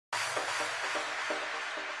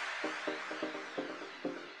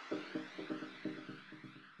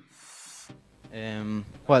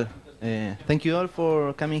Well, thank you all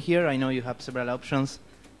for coming here. I know you have several options,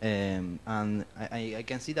 and I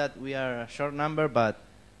can see that we are a short number, but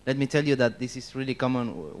let me tell you that this is really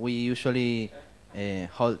common. We usually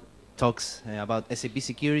hold talks about SAP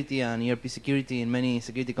security and ERP security in many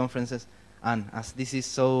security conferences, and as this is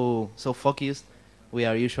so focused, we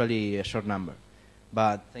are usually a short number.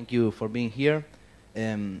 But thank you for being here.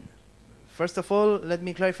 First of all, let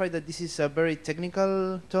me clarify that this is a very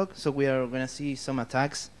technical talk, so we are going to see some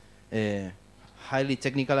attacks, highly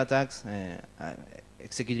technical attacks,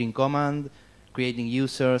 executing command, creating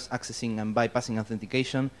users, accessing and bypassing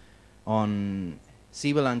authentication on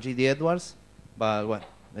Siebel and G.D. Edwards. But well,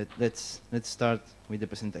 let's start with the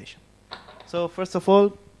presentation. So first of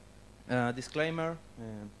all, disclaimer,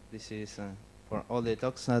 this is for all the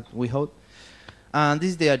talks that we hold. And this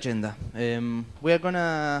is the agenda. We are going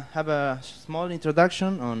to have a small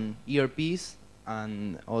introduction on ERPs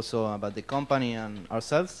and also about the company and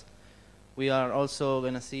ourselves. We are also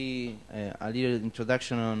going to see a little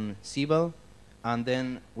introduction on Siebel, and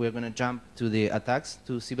then we're going to jump to the attacks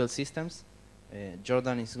to Siebel systems.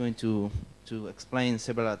 Jordan is going to explain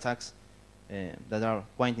several attacks that are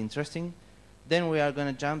quite interesting. Then we are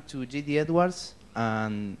going to jump to G.D. Edwards,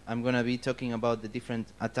 and I'm going to be talking about the different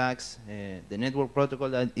attacks, the network protocol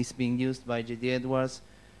that is being used by G.D. Edwards,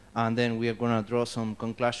 and then we are going to draw some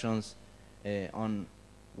conclusions on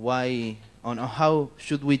how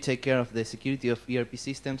should we take care of the security of ERP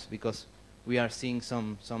systems, because we are seeing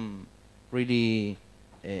some really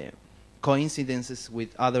coincidences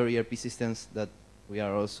with other ERP systems that we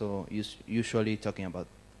are also usually talking about.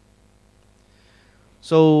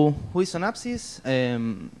 So, who is Synopsys?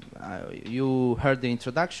 You heard the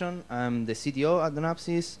introduction. I'm the CTO at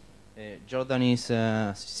Synopsys. Jordan is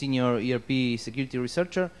a senior ERP security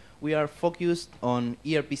researcher. We are focused on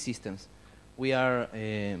ERP systems. We are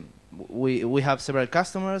we have several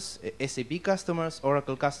customers, SAP customers,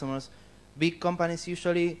 Oracle customers, big companies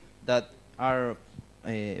usually that are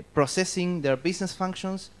processing their business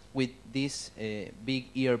functions with this big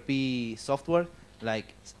ERP software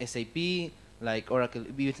like SAP, like Oracle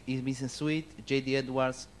Business Suite, J.D.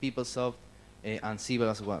 Edwards, PeopleSoft, and Siebel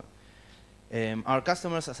as well. Our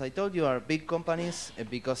customers, as I told you, are big companies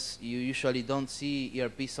because you usually don't see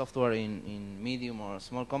ERP software in medium or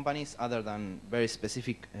small companies other than very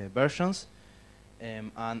specific versions,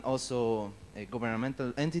 and also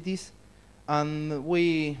governmental entities. And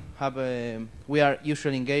we are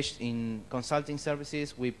usually engaged in consulting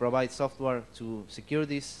services. We provide software to secure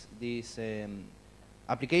these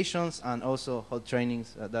applications and also hold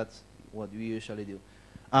trainings. That's what we usually do.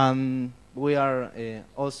 We are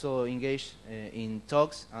also engaged in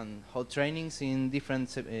talks and hold trainings in different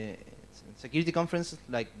security conferences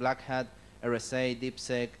like Black Hat, RSA,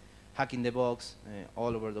 DeepSec, Hack in the Box,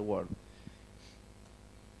 all over the world.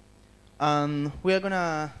 And we are going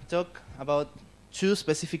to talk about two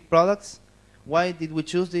specific products. Why did we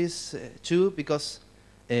choose these two? Because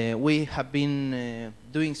we have been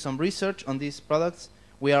doing some research on these products.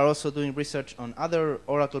 We are also doing research on other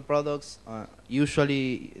Oracle products,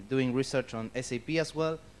 usually doing research on SAP as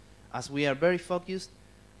well. As we are very focused,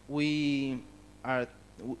 we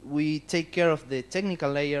take care of the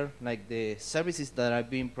technical layer, like the services that are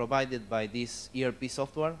being provided by this ERP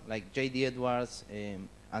software, like J.D. Edwards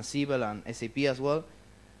and Siebel and SAP as well.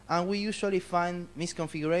 And we usually find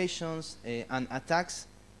misconfigurations and attacks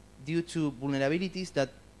due to vulnerabilities that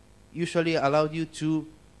usually allow you to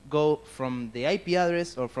go from the IP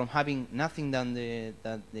address or from having nothing than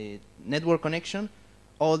the network connection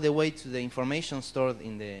all the way to the information stored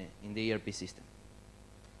in the ERP system.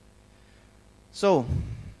 So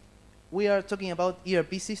we are talking about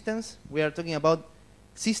ERP systems. We are talking about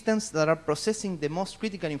systems that are processing the most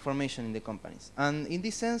critical information in the companies. And in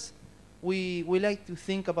this sense, we like to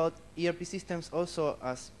think about ERP systems also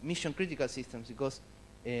as mission critical systems, because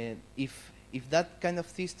if that kind of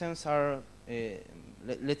systems are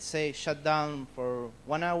let's say shut down for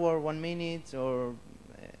 1 hour, 1 minute, or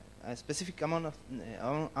a specific amount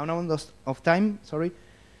of time,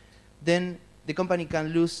 then the company can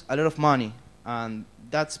lose a lot of money, and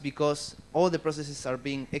that's because all the processes are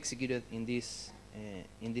being executed in this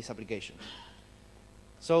application.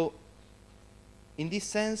 So, in this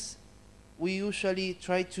sense, we usually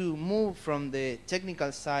try to move from the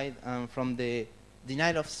technical side and from the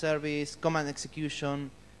denial of service, command execution,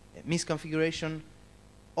 misconfiguration,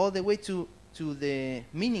 all the way to the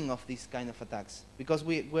meaning of these kind of attacks, because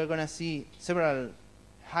we're going to see several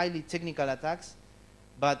highly technical attacks,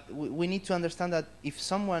 but we need to understand that if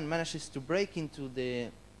someone manages to break into the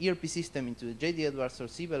ERP system, into J.D. Edwards or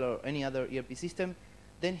Siebel or any other ERP system,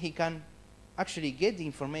 then he can actually get the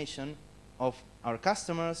information of our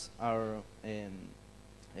customers, our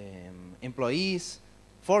employees,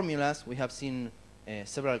 formulas. We have seen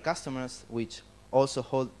several customers which also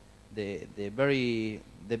hold the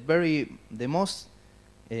most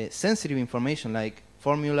sensitive information, like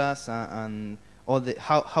formulas and all the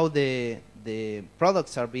how the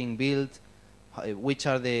products are being built, which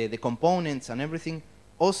are the components and everything,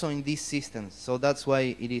 also in these systems. So that's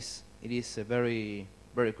why it is very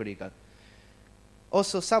critical.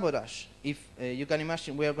 Also sabotage. If you can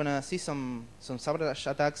imagine, we are going to see some sabotage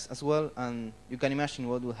attacks as well, and you can imagine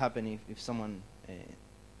what will happen if someone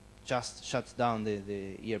just shuts down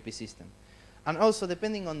the ERP system. And also,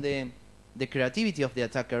 depending on the creativity of the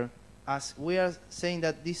attacker, as we are saying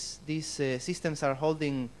that these systems are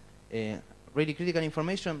holding really critical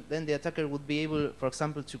information, then the attacker would be able, for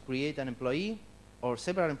example, to create an employee or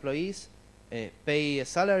several employees, pay a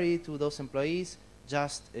salary to those employees,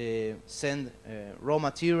 just send raw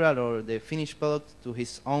material or the finished product to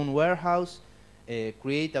his own warehouse,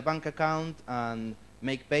 create a bank account, and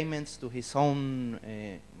make payments to his own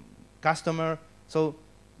customer. So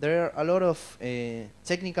there are a lot of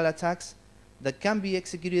technical attacks that can be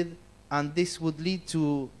executed, and this would lead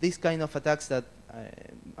to this kind of attacks that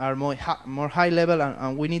are more high level,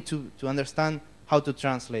 and we need to understand how to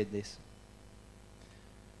translate this.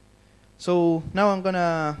 So now I'm going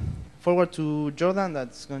to forward to Jordan,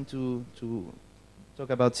 that's going to talk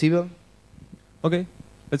about Siebel. Okay,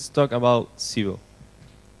 let's talk about Siebel.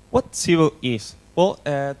 What Siebel is? Well,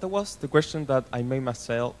 that was the question that I made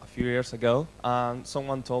myself a few years ago, and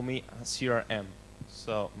someone told me a CRM.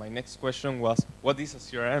 So my next question was, what is a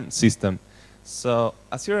CRM system? So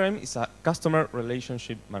a CRM is a customer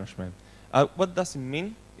relationship management. What does it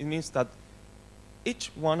mean? It means that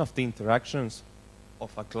each one of the interactions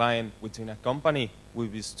of a client within a company will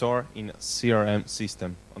be stored in a CRM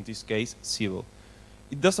system, in this case, Siebel.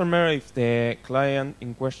 It doesn't matter if the client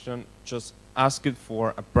in question just asked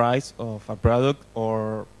for a price of a product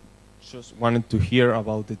or just wanted to hear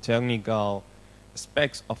about the technical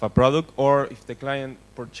specs of a product, or if the client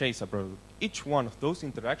purchased a product. Each one of those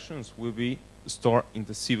interactions will be stored in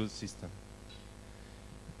the Siebel system.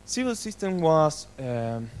 Siebel system was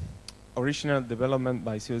original development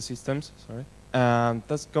by Siebel Systems, sorry. And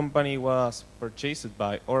this company was purchased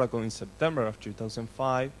by Oracle in September of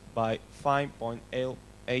 2005 by $5.8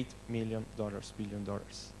 billion.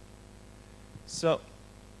 So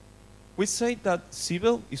we say that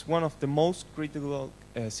Siebel is one of the most critical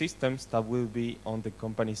systems that will be on the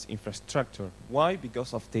company's infrastructure. Why?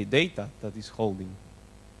 Because of the data that is holding.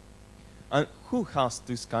 And who has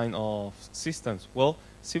this kind of systems? Well,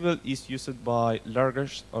 Siebel is used by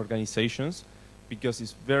large organizations because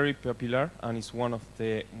it's very popular and it's one of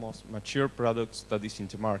the most mature products that is in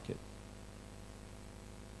the market.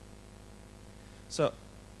 So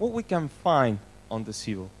what we can find on the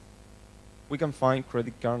Siebel? We can find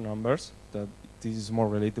credit card numbers, that this is more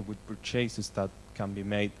related with purchases that can be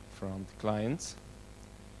made from the clients.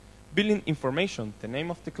 Billing information, the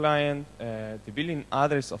name of the client, the billing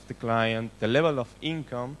address of the client, the level of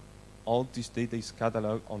income, all this data is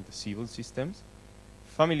cataloged on the Siebel systems.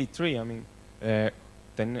 Family tree, I mean,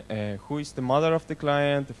 who is the mother of the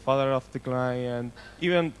client, the father of the client.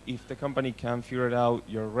 Even if the company can figure out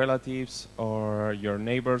your relatives or your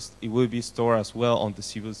neighbors, it will be stored as well on the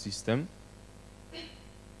Siebel system.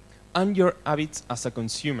 And your habits as a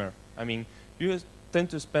consumer. I mean, you tend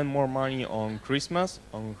to spend more money on Christmas,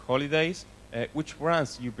 on holidays. Which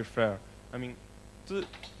brands you prefer? I mean,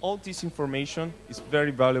 all this information is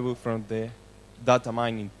very valuable from the data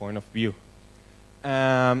mining point of view.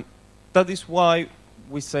 That is why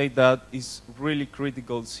we say that it's really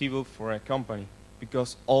critical Siebel for a company,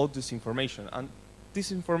 because all this information, and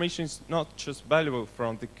this information is not just valuable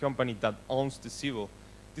from the company that owns the Siebel.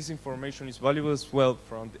 This information is valuable as well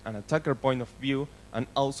from an attacker point of view, and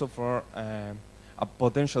also for a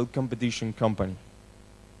potential competition company.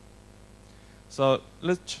 So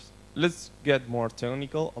let's get more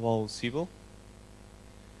technical about Siebel.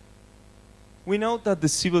 We know that the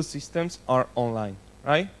Siebel systems are online,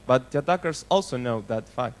 right? But the attackers also know that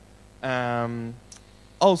fact.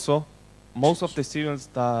 Also, most of the Siebels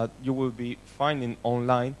that you will be finding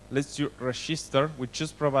online lets you register with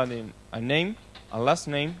just providing a name, a last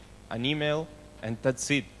name, an email, and that's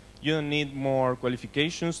it. You don't need more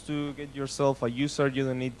qualifications to get yourself a user. You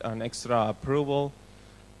don't need an extra approval.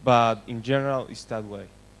 But in general, it's that way.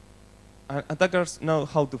 And attackers know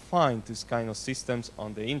how to find these kind of systems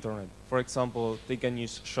on the internet. For example, they can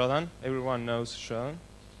use Shodan. Everyone knows Shodan.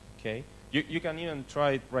 Okay. You can even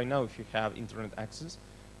try it right now if you have internet access.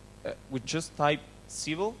 We just type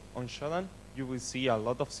Siebel on Shodan, you will see a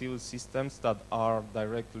lot of Siebel systems that are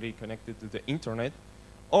directly connected to the internet.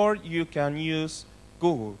 Or you can use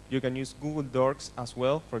Google. You can use Google Docs as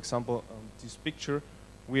well. For example, on this picture,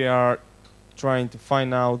 we are trying to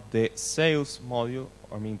find out the sales module,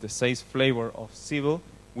 I mean the sales flavor of Siebel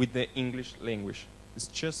with the English language. It's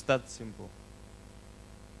just that simple.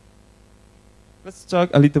 Let's talk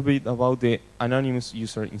a little bit about the anonymous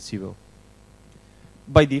user in Siebel.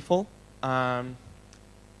 By default,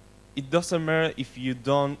 it doesn't matter if you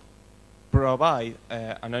don't provide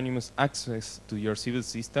anonymous access to your Siebel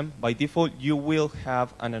system. By default, you will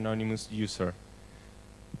have an anonymous user.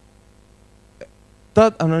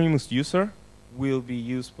 That anonymous user will be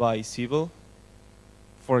used by Siebel,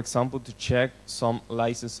 for example, to check some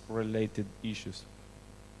license-related issues.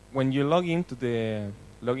 When you log into the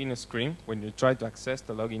login screen, when you try to access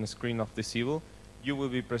the login screen of the Siebel, you will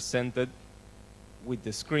be presented with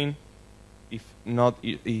the screen if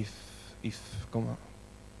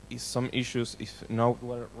some issues, if not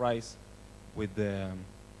were rise with the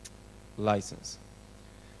license.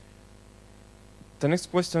 The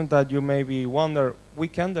next question that you maybe wonder, we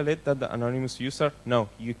can delete that anonymous user? No,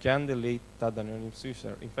 you can delete that anonymous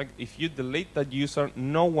user. In fact, if you delete that user,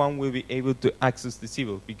 no one will be able to access the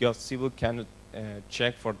Siebel because Siebel cannot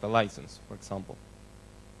check for the license, for example.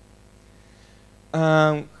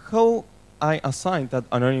 How I assign that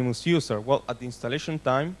anonymous user? Well, at the installation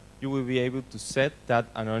time, you will be able to set that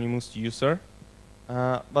anonymous user.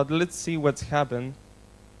 But let's see what's happened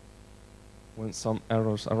when some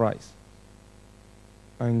errors arise.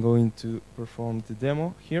 I'm going to perform the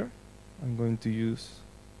demo here. I'm going to use...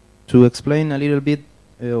 To explain a little bit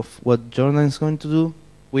of what Jordan is going to do,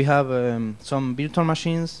 we have some virtual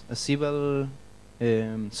machines, a Siebel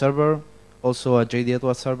server, also a JD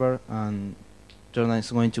Edwards server, and Jordan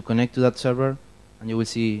is going to connect to that server, and you will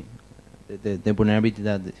see the vulnerability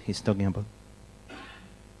that he's talking about.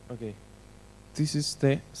 Okay, this is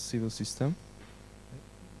the Siebel system.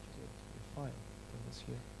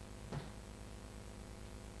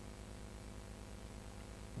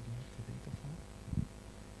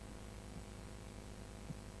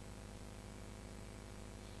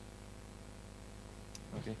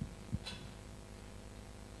 Okay.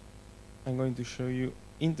 I'm going to show you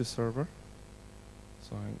in the server.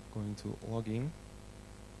 So I'm going to log in.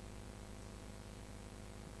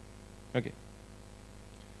 Okay.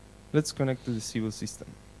 Let's connect to the Siebel system.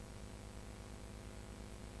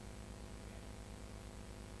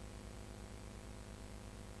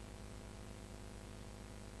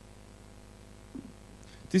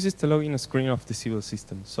 This is the login screen of the Siebel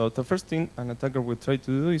system. So the first thing an attacker will try to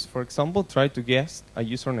do is, for example, try to guess a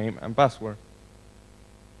username and password.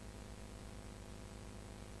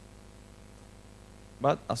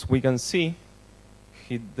 But as we can see,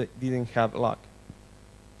 he didn't have luck.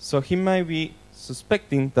 So he might be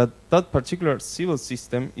suspecting that that particular Siebel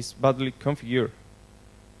system is badly configured.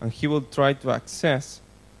 And he will try to access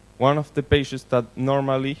one of the pages that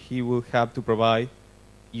normally he will have to provide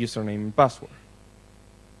username and password.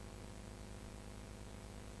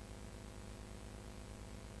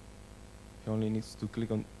 He only needs to click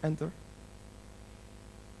on enter.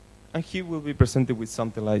 And he will be presented with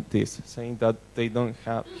something like this, saying that he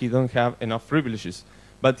don't have enough privileges.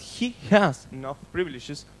 But he has enough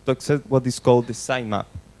privileges to access what is called the sitemap.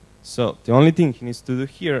 So the only thing he needs to do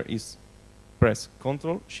here is press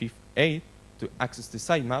Ctrl-Shift-A to access the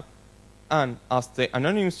sitemap. And as the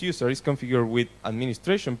anonymous user is configured with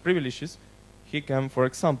administration privileges, he can, for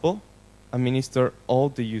example, administer all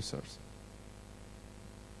the users.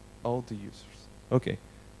 All the users. Okay,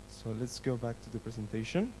 so let's go back to the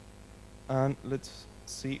presentation. And let's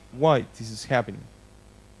see why this is happening.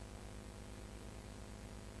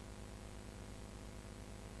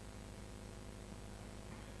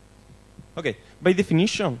 Okay, by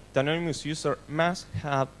definition, the anonymous user must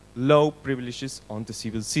have low privileges on the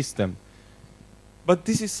Siebel system. But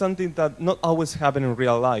this is something that not always happens in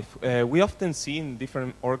real life. We often see in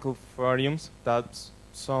different Oracle forums that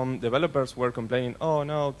some developers were complaining, oh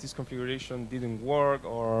no, this configuration didn't work,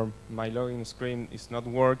 or my login screen is not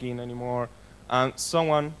working anymore. And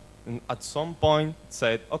someone at some point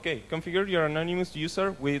said, okay, configure your anonymous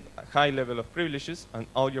user with a high level of privileges and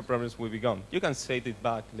all your problems will be gone. You can set it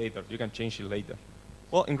back later, you can change it later.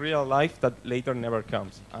 Well, in real life, that later never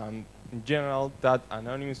comes. And in general, that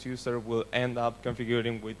anonymous user will end up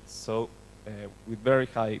configuring with very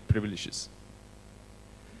high privileges.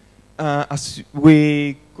 As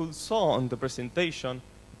we could saw on the presentation,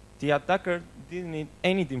 the attacker didn't need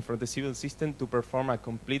anything from the Siebel system to perform a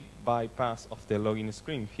complete bypass of the login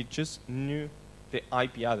screen. He just knew the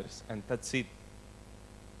IP address, and that's it.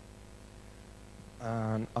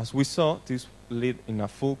 And as we saw, this led in a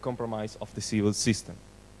full compromise of the Siebel system.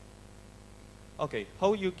 Okay,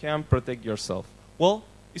 how you can protect yourself? Well,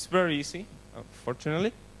 it's very easy,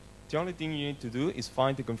 fortunately. The only thing you need to do is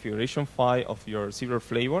find the configuration file of your Siebel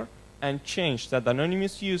flavor and change that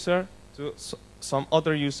anonymous user to some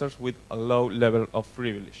other users with a low level of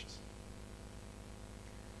privileges.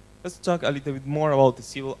 Let's talk a little bit more about the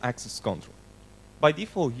Siebel access control. By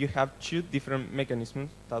default, you have two different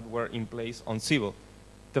mechanisms that were in place on Siebel.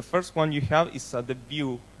 The first one you have is at the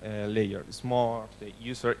view layer. It's more the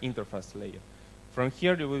user interface layer. From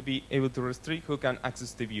here, you will be able to restrict who can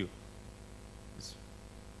access the view. It's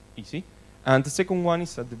easy. And the second one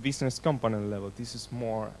is at the business component level. This is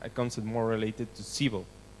more a concept more related to Siebel.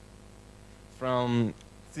 From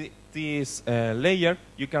this layer,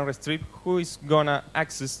 you can restrict who is going to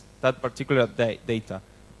access that particular data.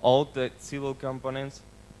 All the Siebel components,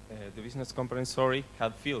 the business components, sorry,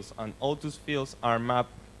 have fields, and all those fields are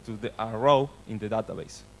mapped to a row in the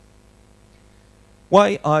database.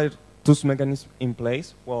 Why are those mechanisms in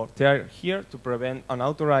place? Well, they are here to prevent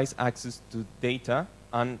unauthorized access to data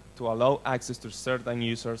and to allow access to certain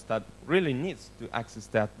users that really needs to access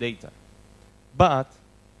that data. But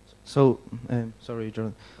so, sorry,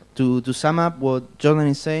 Jordan. To sum up what Jordan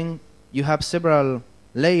is saying, you have several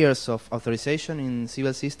layers of authorization in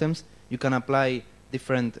Siebel systems. You can apply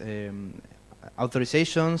different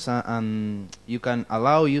authorizations, and you can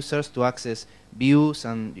allow users to access views,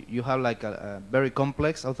 and you have like a very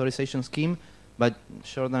complex authorization scheme, but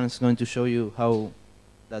Jordan is going to show you how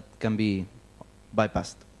that can be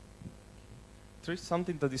bypassed. There is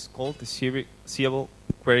something that is called the Siebel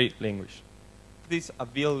query language. This is a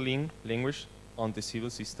built-in language on the Siebel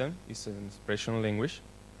system. It's an expression language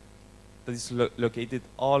that is located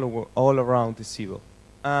all around the Siebel.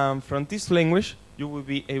 From this language, you will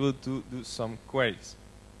be able to do some queries.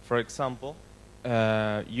 For example,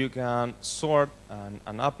 you can sort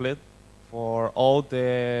an applet for all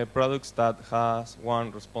the products that has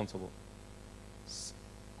one responsible.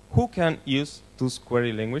 Who can use this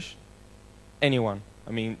query language? Anyone.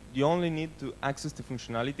 I mean, you only need to access the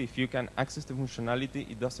functionality. If you can access the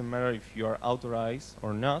functionality, it doesn't matter if you are authorized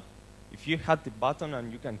or not. If you had the button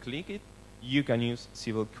and you can click it, you can use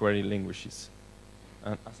Siebel query languages.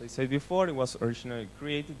 And as I said before, it was originally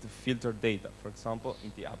created to filter data, for example,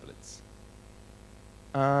 in the applets.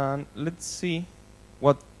 And let's see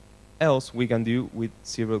what else we can do with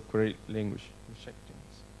Siebel query language injections.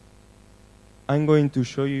 I'm going to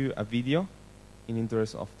show you a video in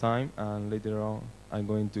interest of time, and later on I'm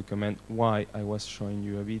going to comment why I was showing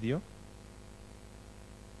you a video.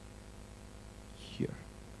 Here.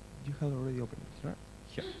 You have already opened it, right?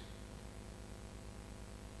 Here.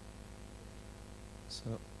 So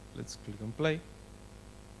let's click on play.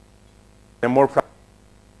 And more let's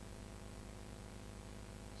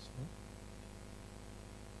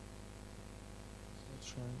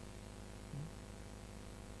try. I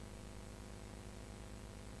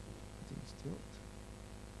think it's still.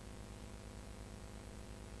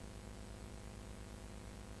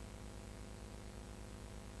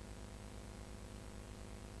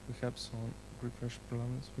 We have some refresh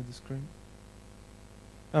problems with the screen.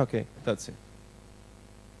 Okay, that's it.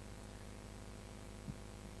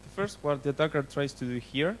 First, what the attacker tries to do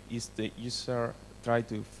here is the user try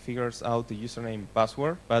to figure out the username and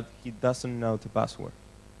password, but he doesn't know the password.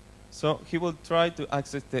 So he will try to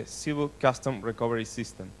access the Siebel custom recovery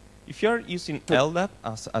system. If you're using LDAP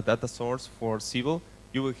as a data source for Siebel,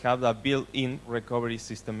 you will have a built-in recovery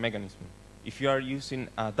system mechanism. If you are using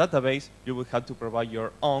a database, you will have to provide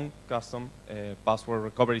your own custom password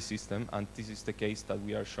recovery system, and this is the case that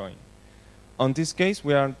we are showing. On this case,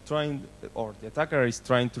 we are trying, or the attacker is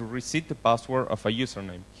trying to reset the password of a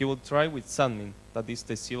username. He will try with admin, that is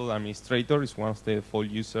the Siebel administrator, is one of the default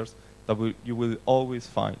users that you will always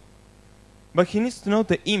find. But he needs to know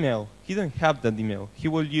the email. He doesn't have that email. He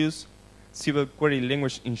will use Siebel query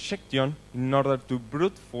language injection in order to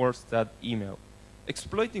brute force that email.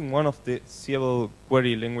 Exploiting one of the Siebel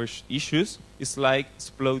query language issues is like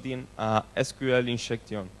exploiting a SQL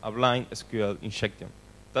injection, a blind SQL injection.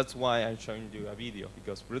 That's why I'm showing you a video,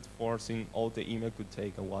 because brute forcing all the email could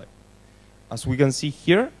take a while. As we can see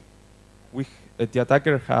here, the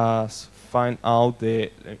attacker has found out the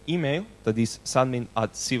email, that is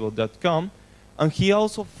admin@siebel.com, and he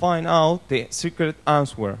also found out the secret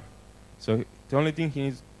answer. So the only thing he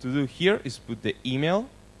needs to do here is put the email,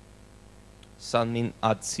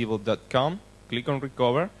 admin@siebel.com, click on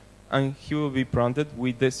recover, and he will be prompted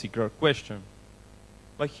with the secret question.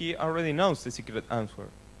 But he already knows the secret answer.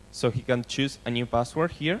 So he can choose a new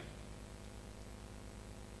password here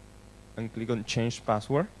and click on change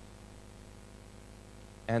password.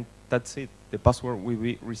 and that's it. The password will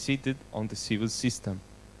be resetted on the Siebel system.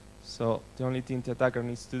 So the only thing the attacker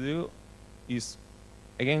needs to do is,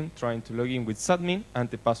 again, trying to log in with subadmin and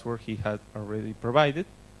the password he had already provided.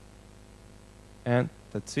 And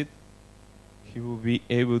that's it. He will be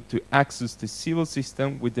able to access the Siebel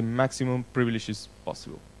system with the maximum privileges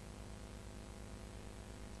possible.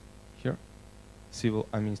 Here, Siebel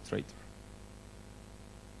administrator.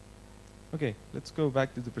 Okay, let's go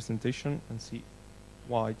back to the presentation and see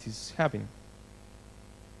why it is happening.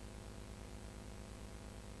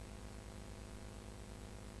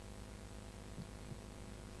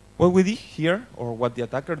 What we did here, or what the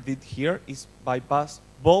attacker did here, is bypass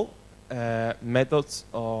both methods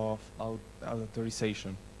of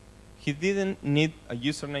authorization. He didn't need a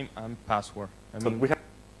username and password. I mean,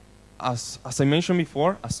 as I mentioned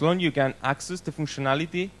before, as long as you can access the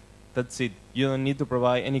functionality, that's it. You don't need to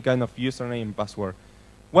provide any kind of username and password.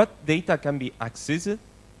 What data can be accessed?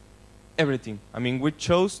 Everything. I mean, we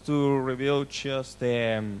chose to reveal just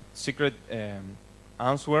the secret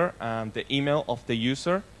answer and the email of the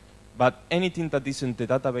user, but anything that is in the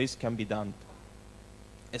database can be done,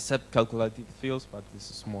 except calculated fields, but this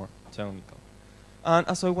is more technical. And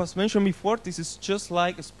as I was mentioned before, this is just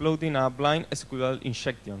like exploding a blind SQL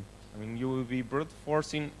injection. I mean, you will be brute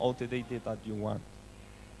forcing all the data that you want.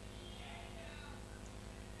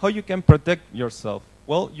 How you can protect yourself?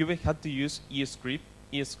 Well, you will have to use EScript.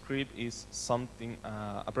 EScript is something,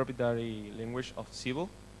 a proprietary language of Siebel.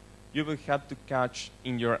 You will have to catch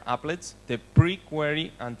in your applets the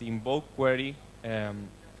pre-query and the invoke query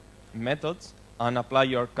methods and apply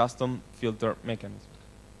your custom filter mechanism.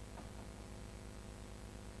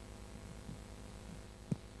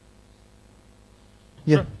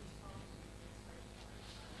 Yeah. Sure.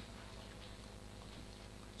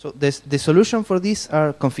 So the solution for this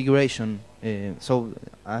are configuration. So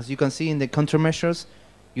as you can see in the countermeasures,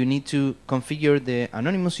 you need to configure the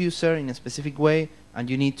anonymous user in a specific way, and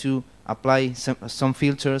you need to apply some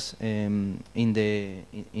filters in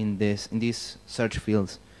these search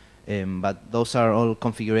fields. But those are all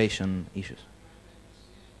configuration issues.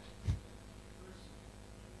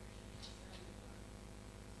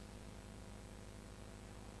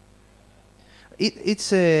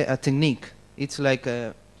 It's a technique. It's like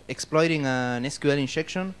exploiting an SQL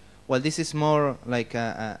injection. While this is more like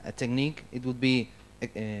a technique, it would be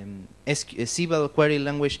a Siebel query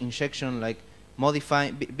language injection, like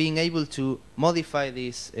being able to modify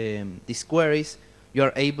these queries. You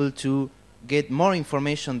are able to get more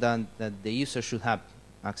information than that the user should have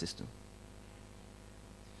access to.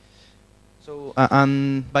 So,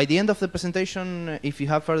 and by the end of the presentation, if you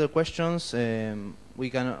have further questions, we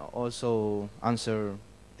can also answer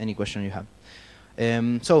any question you have.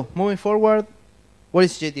 So, moving forward, what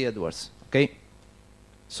is JD Edwards? Okay.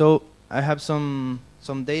 So, I have some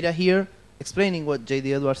data here explaining what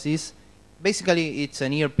JD Edwards is. Basically, it's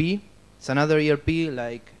an ERP. It's another ERP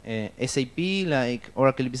like SAP, like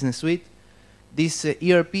Oracle Business Suite. This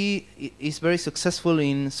ERP is very successful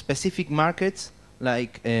in specific markets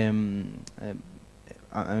like real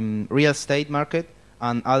estate market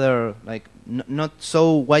and other like not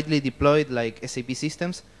so widely deployed like SAP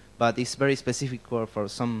systems, but it's very specific for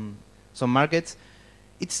some markets.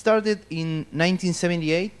 It started in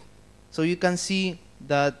 1978, so you can see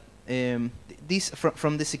that this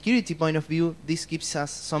from the security point of view, this gives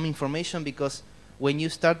us some information, because when you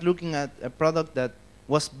start looking at a product that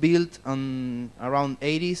was built on around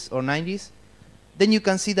 80s or 90s, then you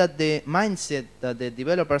can see that the mindset that the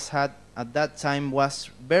developers had at that time was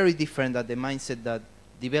very different than the mindset that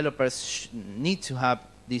developers need to have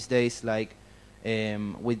these days, like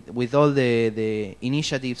with all the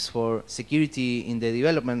initiatives for security in the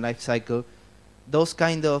development lifecycle. Those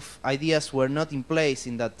kind of ideas were not in place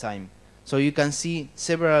in that time. So you can see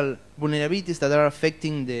several vulnerabilities that are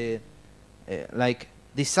affecting the like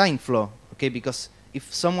design flow, okay? Because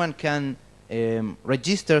if someone can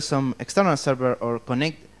register some external server or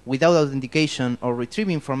connect without authentication or retrieve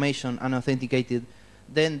information unauthenticated,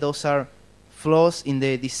 then those are flaws in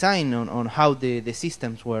the design on how the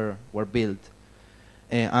systems were built.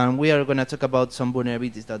 And we are going to talk about some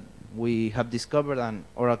vulnerabilities that we have discovered and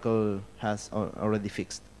Oracle has already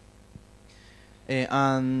fixed.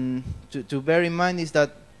 And to bear in mind is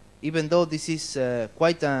that even though this is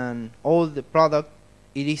quite an old product,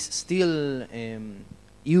 it is still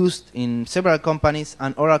used in several companies,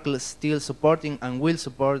 and Oracle is still supporting and will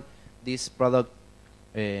support this product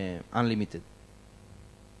unlimited.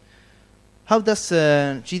 How does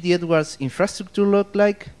JD Edwards infrastructure look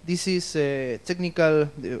like? This is technical.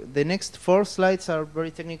 The next 4 slides are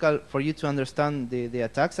very technical for you to understand the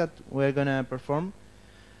attacks that we're going to perform.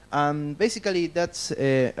 Basically, that's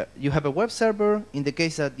you have a web server. In the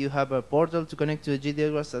case that you have a portal to connect to the GD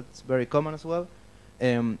Edwards, that's very common as well.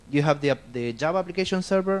 You have the Java application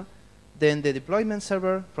server, then the deployment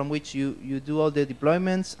server, from which you do all the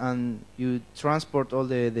deployments and you transport all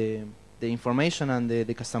the information and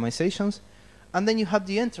the customizations. And then you have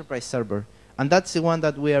the enterprise server. And that's the one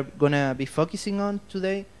that we are going to be focusing on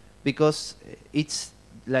today, because it's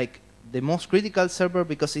like the most critical server,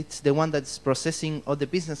 because it's the one that's processing all the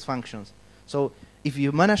business functions. So if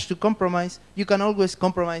you manage to compromise, you can always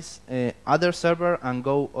compromise other server and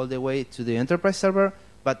go all the way to the enterprise server.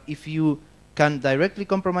 But if you can directly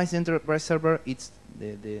compromise the enterprise server, it's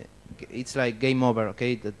like game over,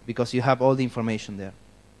 okay? Because you have all the information there.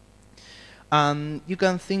 You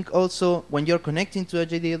can think also, when you're connecting to a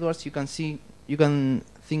JD Edwards, you can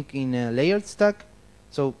think in a layered stack.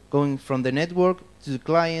 So going from the network to the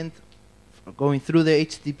client, going through the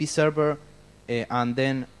HTTP server, and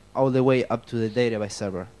then all the way up to the database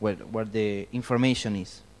server, where the information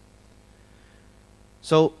is.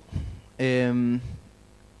 So the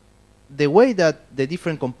way that the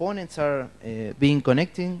different components are being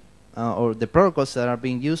connecting, or the protocols that are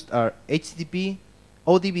being used, are HTTP,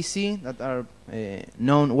 ODBC, that are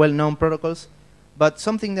well-known protocols. But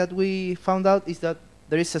something that we found out is that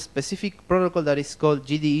there is a specific protocol that is called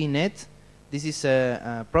GDE-NET. This is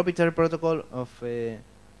a proprietary protocol of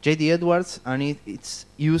JD Edwards, and it's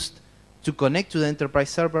used to connect to the enterprise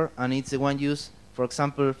server, and it's the one used, for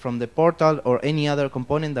example, from the portal or any other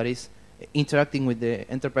component that is interacting with the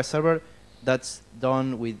enterprise server. That's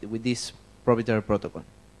done with this proprietary protocol.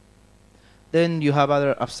 Then you have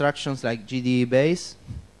other abstractions like GDE base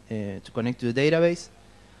to connect to the database.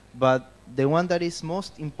 But the one that is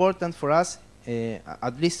most important for us,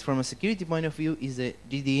 at least from a security point of view, is the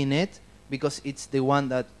GDE-NET, because it's the one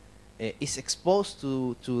that is exposed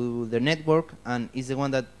to the network, and is the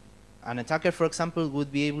one that an attacker, for example,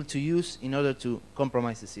 would be able to use in order to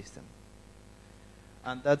compromise the system.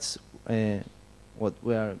 And that's what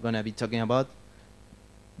we are going to be talking about,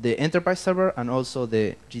 the enterprise server and also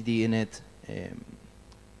the GDE-NET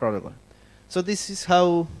protocol. So this is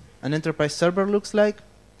how an enterprise server looks like.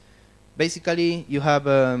 Basically, you have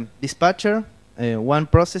a dispatcher, one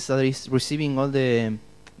process that is receiving all the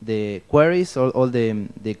queries, all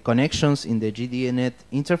the connections in the GDE-NET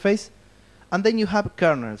interface. And then you have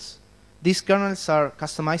kernels. These kernels are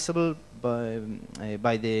customizable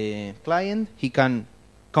by the client. He can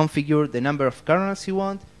configure the number of kernels he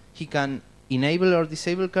wants. He can enable or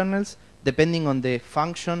disable kernels depending on the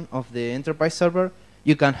function of the enterprise server.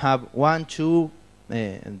 You can have 1, 2,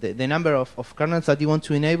 the number of kernels that you want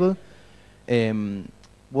to enable. We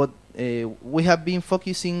have been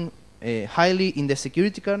focusing highly in the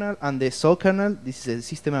security kernel and the SO kernel. This is a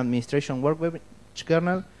system administration workbench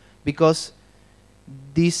kernel, because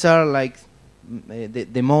these are like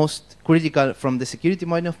the most critical from the security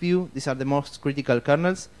point of view. These are the most critical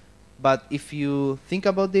kernels. But if you think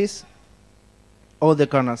about this, all the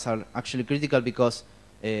kernels are actually critical, because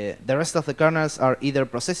the rest of the kernels are either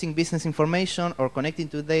processing business information or connecting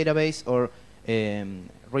to the database or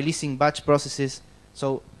releasing batch processes.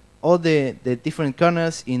 So all the different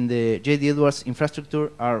kernels in the JD Edwards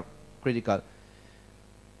infrastructure are critical.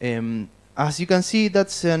 As you can see,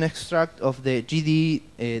 that's an extract of the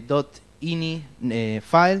gde.ini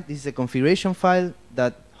file. This is a configuration file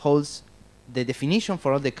that holds the definition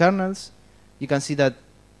for all the kernels. You can see that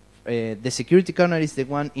the security kernel is the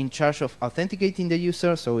one in charge of authenticating the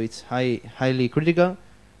user, so it's highly critical.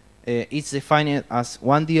 It's defined as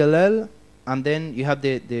one DLL, and then you have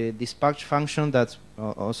the dispatch function that's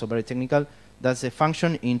also very technical. That's a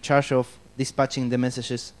function in charge of dispatching the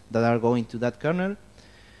messages that are going to that kernel.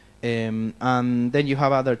 And then you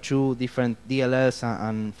have other 2 different DLLs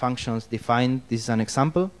and functions defined. This is an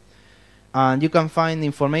example. And you can find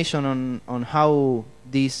information on how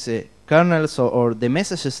these kernels or the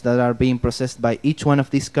messages that are being processed by each one of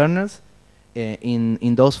these kernels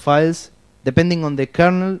in those files. Depending on the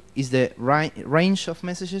kernel is the range of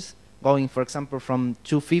messages, going, for example, from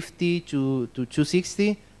 250 to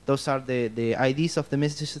 260. Those are the IDs of the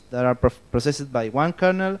messages that are processed by one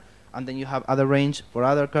kernel, and then you have other range for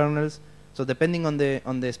other kernels. So depending on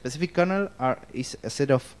the specific kernel is a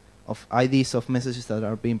set of IDs of messages that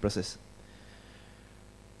are being processed.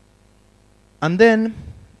 And then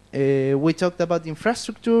we talked about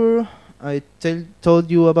infrastructure. I told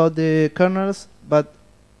you about the kernels, but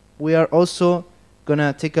we are also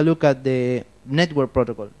gonna take a look at the network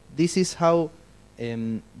protocol. This is how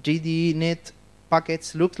GDE-NET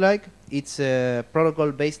packets look like. It's a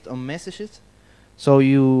protocol based on messages. So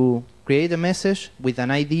you create a message with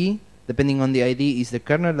an ID. Depending on the ID is the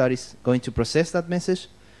kernel that is going to process that message.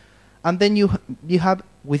 And then you have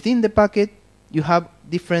within the packet, you have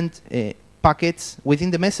different packets.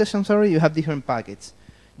 Within the message, I'm sorry, you have different packets.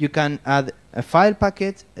 You can add a file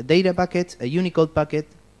packet, a data packet, a Unicode packet,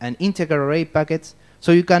 an integer array packet.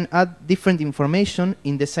 So you can add different information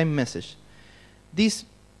in the same message. This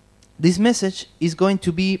message is going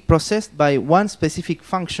to be processed by one specific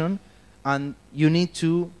function, and you need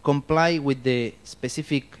to comply with the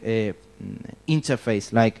specific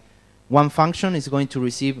interface. Like one function is going to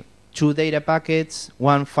receive 2 data packets,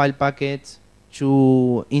 1 file packet,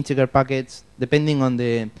 2 integer packets, depending on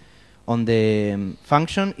the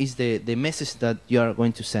function is the message that you are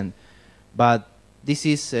going to send. But this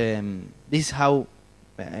is how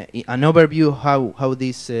an overview how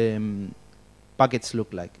these packets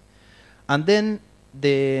look like. And then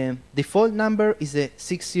the default number is a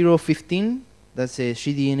 6015. That's a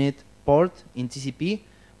GDINIT port in TCP.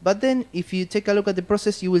 But then if you take a look at the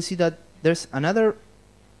process, you will see that there's another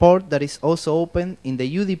port that is also open in the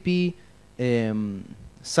UDP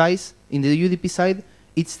size. In the UDP side,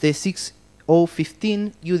 it's the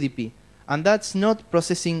 6015 UDP. And that's not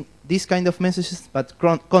processing this kind of messages, but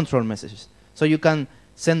control messages. So you can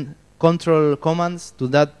send control commands to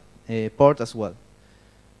that port as well.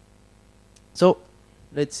 So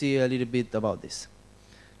let's see a little bit about this.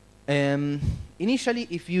 Initially,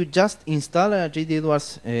 if you just install a JD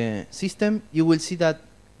Edwards system, you will see that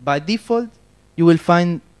by default, you will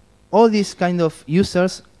find all these kind of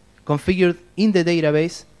users configured in the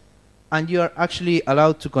database, and you are actually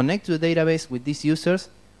allowed to connect to the database with these users,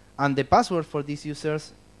 and the password for these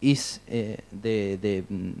users is the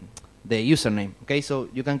username. Okay, so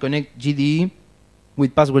you can connect GDE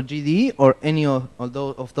with password GDE or any of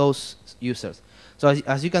those users. So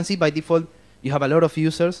as you can see, by default, you have a lot of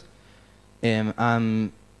users.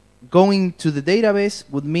 Going to the database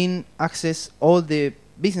would mean access all the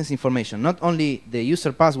business information, not only the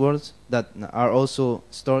user passwords that are also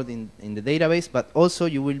stored in the database, but also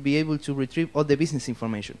you will be able to retrieve all the business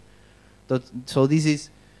information. So this is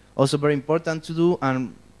also very important to do,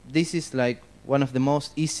 and this is like one of the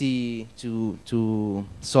most easy to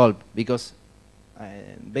solve, because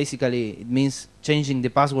basically it means changing the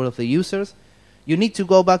password of the users. You need to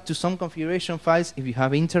go back to some configuration files if you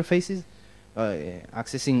have interfaces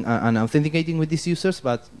accessing and authenticating with these users,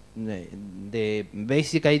 but the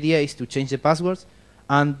basic idea is to change the passwords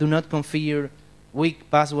and do not configure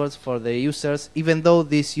weak passwords for the users, even though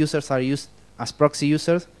these users are used as proxy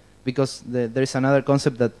users, because there is another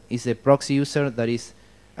concept that is a proxy user, that is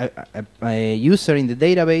a user in the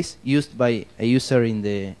database used by a user in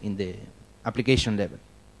the application level.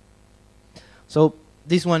 So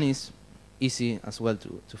this one is easy as well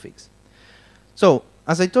to fix. So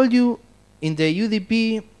as I told you, in the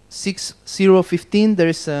UDP 6015, there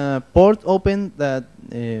is a port open that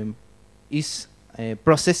is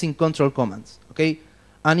processing control commands. Okay,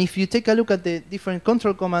 and if you take a look at the different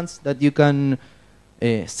control commands that you can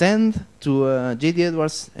send to a JD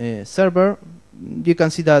Edwards server, you can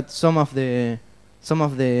see that some of the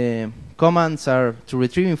commands are to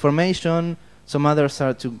retrieve information. Some others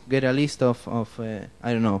are to get a list of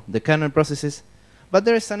I don't know, the kernel processes. But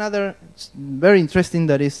there is another very interesting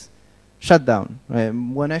that is shutdown.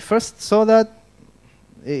 When I first saw that,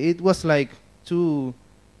 it was like too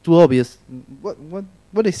obvious.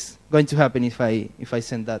 What is going to happen if I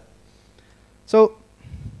send that? So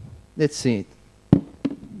let's see it.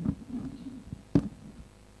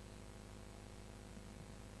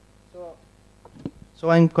 So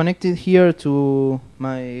I'm connected here to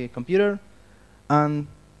my computer, and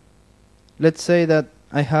let's say that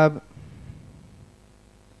I have,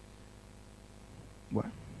 well,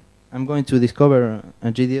 I'm going to discover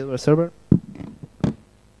a JD Edwards server.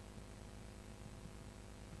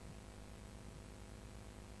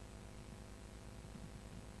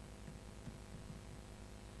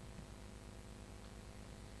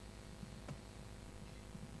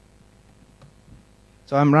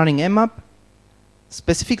 So I'm running mmap,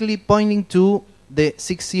 specifically pointing to the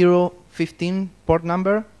 6015 port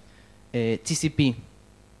number, TCP.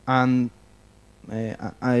 And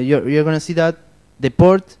you're going to see that the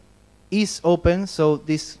port is open, so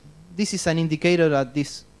this is an indicator that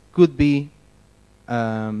this could be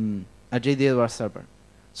a JD Edwards server.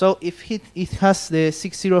 So if it has the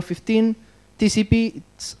 6015 TCP,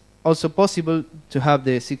 it's also possible to have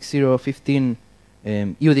the 6015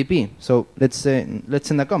 UDP. So let's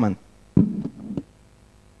send a command.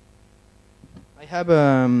 I have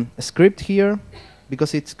a script here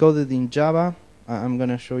because it's coded in Java. I'm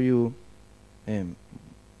gonna show you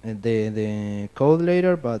the code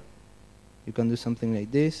later, but you can do something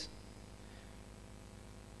like this.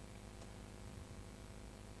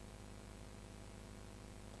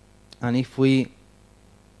 And if we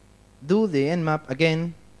do the Nmap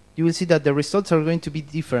again, you will see that the results are going to be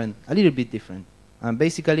different, a little bit different. And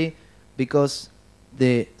basically, because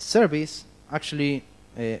the service actually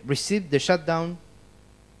received the shutdown,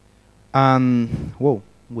 whoa,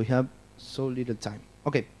 we have so little time.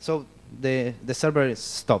 Okay, so the server is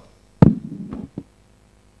stopped.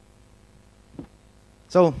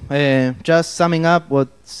 So just summing up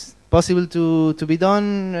what's possible to be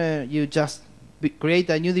done, you just create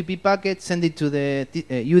a UDP packet, send it to the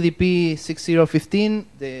UDP 6015,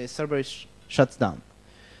 the server shuts down.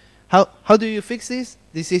 How do you fix this?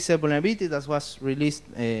 This is a vulnerability that was released,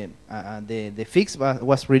 the fix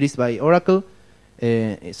was released by Oracle.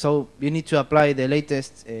 So you need to apply the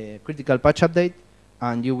latest critical patch update,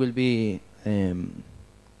 and you will be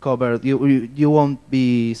covered. You won't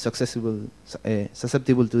be susceptible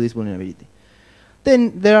to this vulnerability.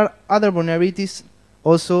 Then there are other vulnerabilities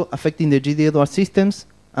also affecting the GD Edwards systems,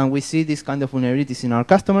 and we see these kind of vulnerabilities in our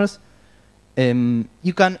customers.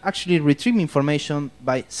 You can actually retrieve information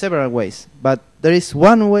by several ways, but there is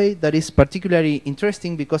one way that is particularly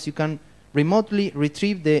interesting because you can remotely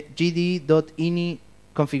retrieve the gd.ini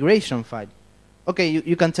configuration file. Okay,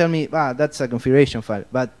 you can tell me, that's a configuration file,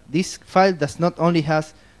 but this file does not only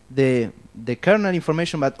has the kernel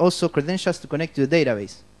information, but also credentials to connect to the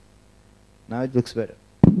database. Now it looks better.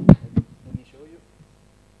 Let me show you.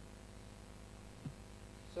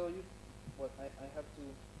 So I have to.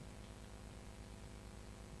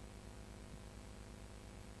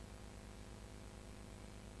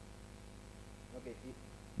 Okay,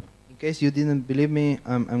 in case you didn't believe me,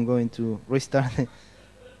 I'm going to restart it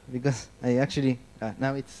because I actually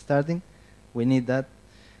now it's starting. We need that.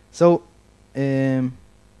 So.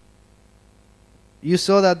 You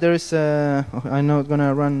saw that there's I'm not going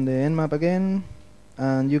to run the Nmap again,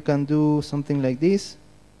 and you can do something like this.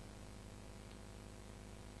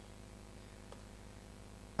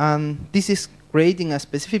 And this is creating a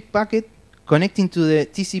specific packet connecting to the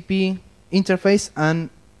TCP interface,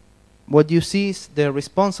 and what you see is the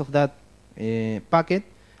response of that packet,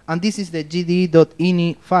 and this is the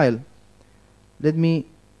gd.ini file. Let me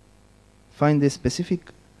find the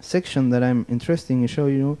specific section that I'm interested in show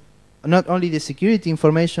you. Not only the security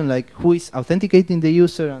information, like who is authenticating the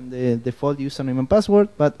user and the default username and password,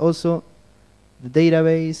 but also the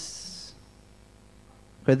database,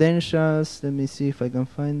 credentials. Let me see if I can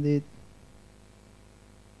find it.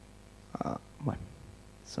 Well,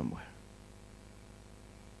 somewhere.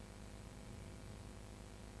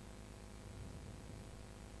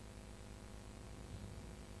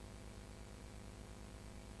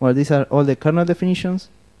 Well, these are all the kernel definitions.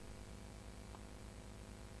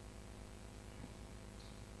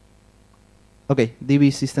 Okay,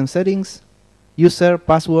 DB system settings, user,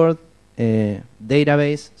 password,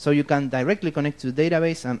 database, so you can directly connect to the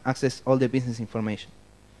database and access all the business information.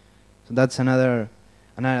 So that's another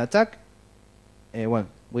attack. Well,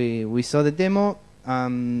 we saw the demo.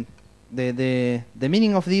 The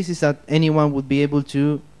meaning of this is that anyone would be able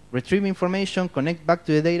to retrieve information, connect back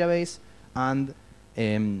to the database, and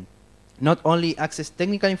not only access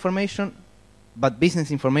technical information, but business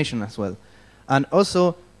information as well. And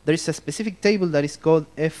also, there is a specific table that is called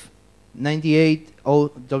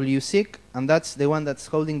F98OWSIC, and that's the one that's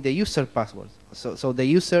holding the user passwords. So the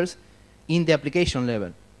users in the application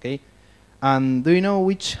level. Okay. And do you know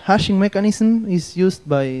which hashing mechanism is used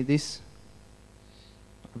by this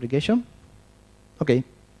application? Okay,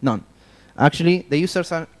 none. Actually, the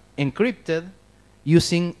users are encrypted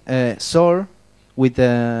using SOR with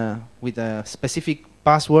a specific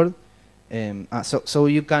password. So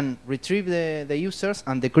you can retrieve the users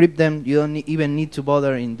and decrypt them. You don't even need to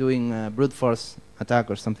bother in doing a brute force attack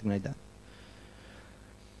or something like that.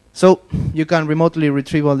 So you can remotely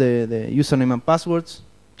retrieve all the username and passwords,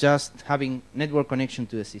 just having network connection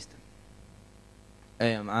to the system.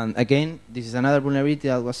 And again, this is another vulnerability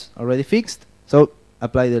that was already fixed. So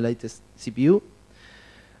apply the latest CPU.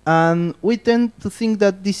 And we tend to think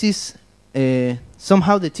that this is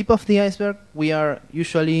somehow the tip of the iceberg. We are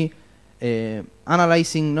usually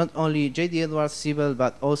analyzing not only JD Edwards, Siebel,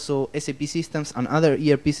 but also SAP systems and other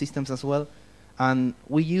ERP systems as well. And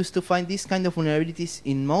we used to find these kind of vulnerabilities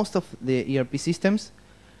in most of the ERP systems.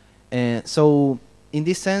 So in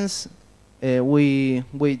this sense, we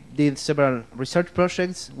did several research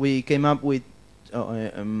projects. We came up with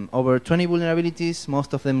over 20 vulnerabilities,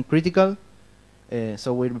 most of them critical.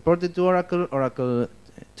 So we reported to Oracle. Oracle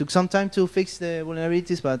took some time to fix the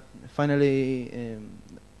vulnerabilities, but finally,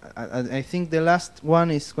 I think the last one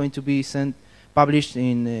is going to be published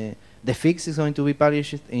in, the fix is going to be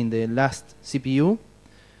published in the last CPU.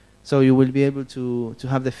 So you will be able to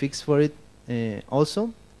have the fix for it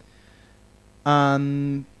also.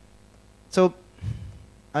 So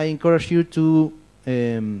I encourage you to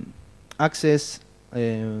access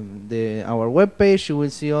our web page. You will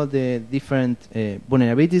see all the different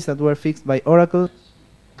vulnerabilities that were fixed by Oracle.